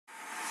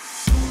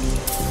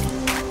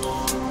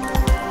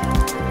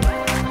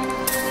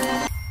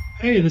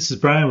Hey, this is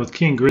Brian with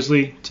King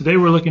Grizzly. Today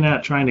we're looking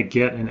at trying to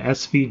get an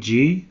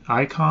SVG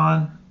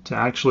icon to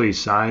actually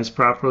size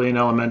properly in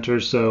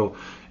Elementor. So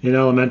in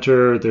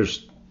Elementor,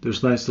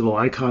 there's nice little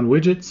icon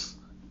widgets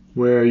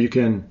where you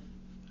can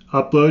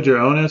upload your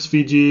own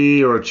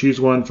SVG or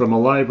choose one from a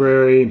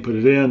library and put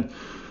it in.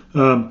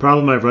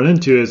 Problem I've run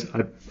into is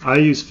I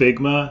use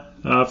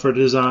Figma for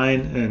design,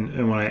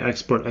 and when I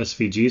export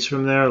SVGs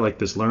from there, like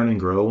this Learn and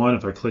Grow one,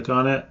 if I click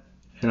on it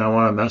and I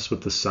want to mess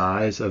with the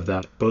size of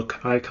that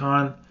book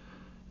icon,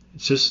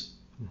 it's just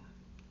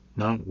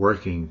not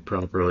working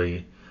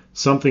properly.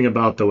 Something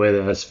about the way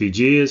the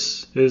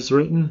SVG is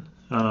written.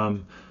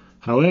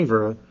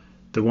 However,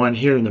 the one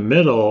here in the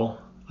middle,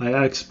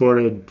 I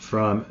exported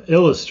from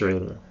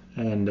Illustrator,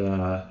 and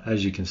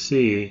as you can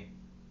see,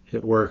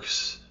 it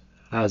works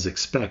as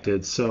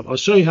expected. So I'll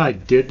show you how I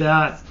did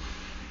that.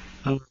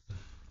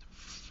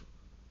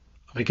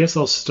 I guess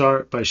I'll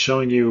start by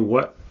showing you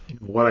what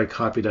I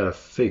copied out of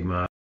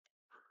Figma.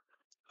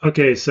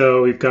 Okay,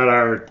 so we've got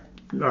our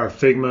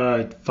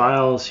Figma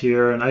files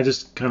here, and I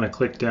just kind of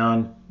clicked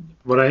down.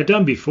 What I had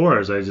done before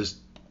is I just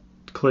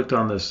clicked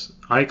on this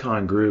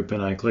icon group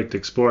and I clicked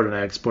export, and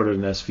I exported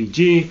an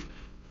SVG.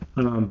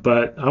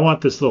 But I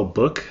want this little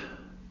book,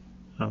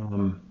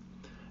 and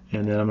then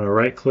I'm going to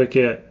right click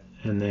it,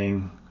 and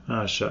then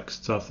shucks,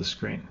 it's off the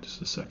screen.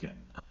 Just a second.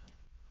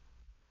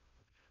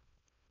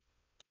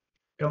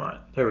 Come on,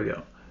 there we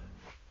go.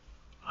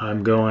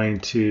 I'm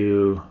going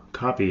to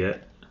copy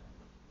it,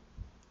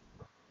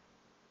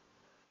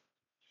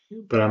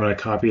 but I'm going to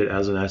copy it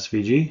as an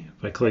SVG.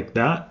 If I click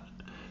that,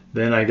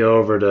 then I go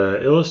over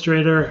to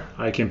Illustrator,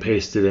 I can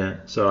paste it in.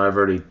 So I've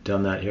already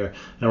done that here.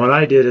 And what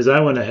I did is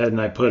I went ahead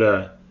and I put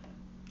a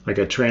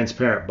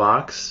transparent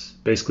box,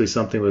 basically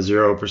something with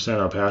 0%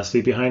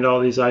 opacity behind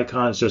all these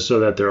icons, just so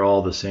that they're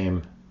all the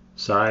same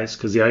size,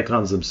 because the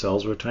icons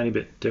themselves were a tiny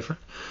bit different.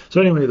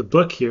 So anyway, the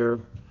book here,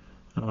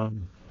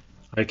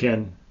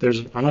 there's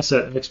an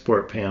offset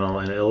export panel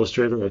in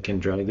Illustrator I can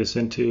drag this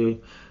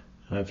into.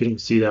 If you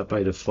don't see that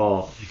by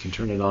default, you can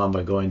turn it on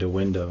by going to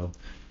Window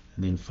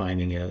and then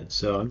finding it.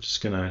 So I'm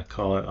just going to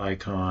call it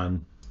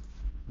icon,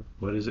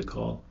 what is it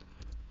called?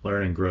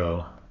 Learn and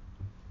Grow.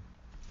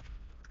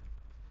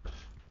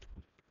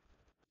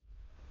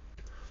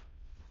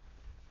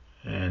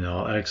 And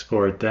I'll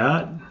export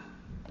that.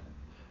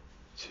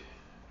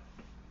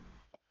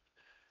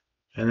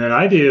 And then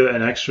I do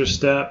an extra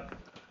step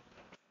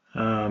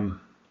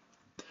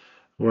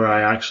where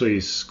I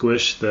actually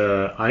squish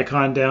the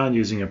icon down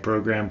using a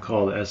program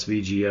called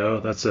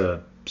SVGO. That's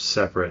a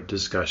separate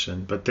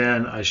discussion, but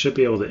then I should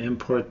be able to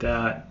import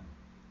that.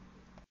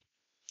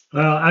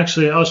 Well,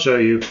 actually, I'll show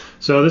you.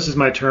 So this is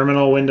my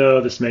terminal window.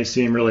 This may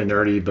seem really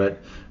nerdy,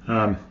 but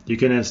you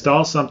can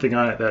install something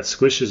on it that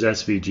squishes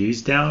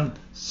SVGs down.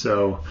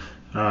 So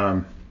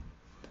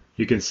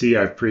you can see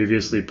I've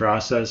previously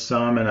processed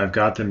some, and I've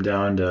got them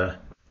down to,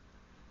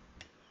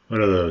 what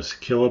are those,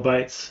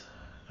 kilobytes?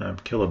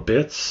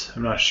 Kilobits?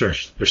 I'm not sure.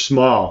 They're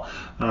small.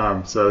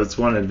 So that's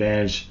one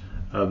advantage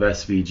of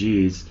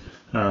SVGs.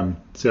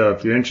 So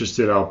if you're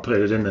interested, I'll put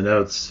it in the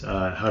notes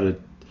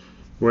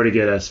where to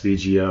get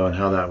SVGO and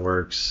how that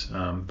works.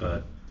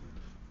 But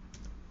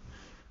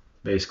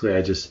basically,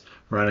 I just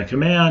run a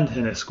command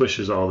and it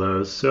squishes all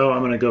those. So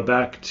I'm going to go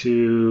back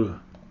to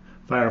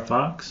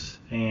Firefox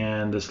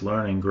and this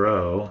Learn and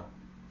Grow.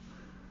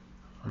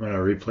 I'm going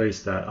to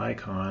replace that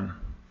icon.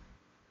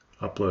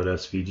 Upload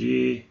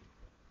SVG.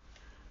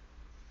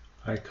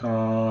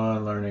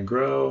 Icon, Learn and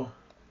Grow.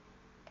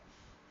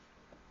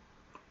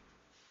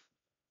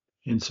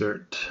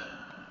 Insert.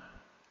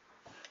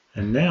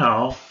 And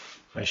now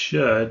I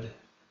should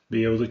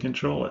be able to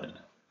control it.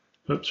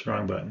 Oops,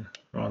 wrong button,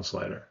 wrong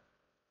slider.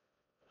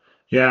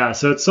 Yeah,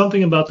 so it's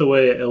something about the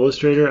way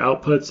Illustrator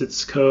outputs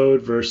its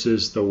code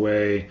versus the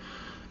way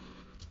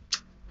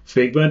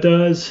Figma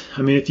does.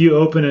 I mean, if you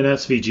open an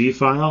SVG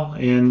file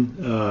in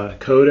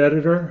code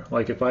editor,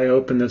 like if I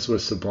open this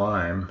with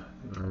Sublime,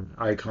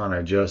 icon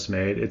I just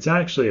made, it's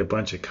actually a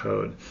bunch of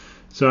code.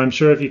 So I'm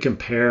sure if you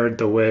compared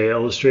the way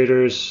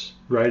Illustrator's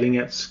writing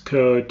its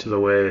code to the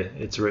way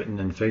it's written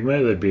in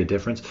Figma, there'd be a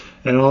difference.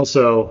 And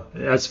also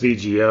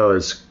SVGO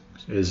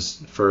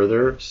is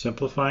further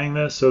simplifying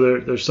this. So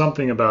there's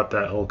something about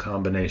that whole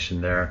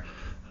combination there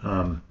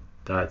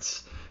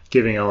that's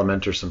giving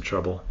Elementor some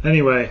trouble.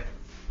 Anyway,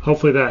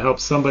 hopefully that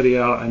helps somebody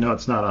out. I know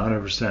it's not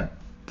 100%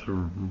 the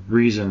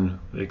reason,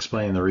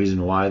 explaining the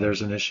reason why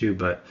there's an issue,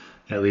 but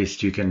at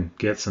least you can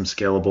get some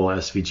scalable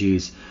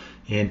SVGs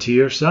into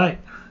your site.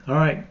 All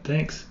right,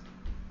 thanks.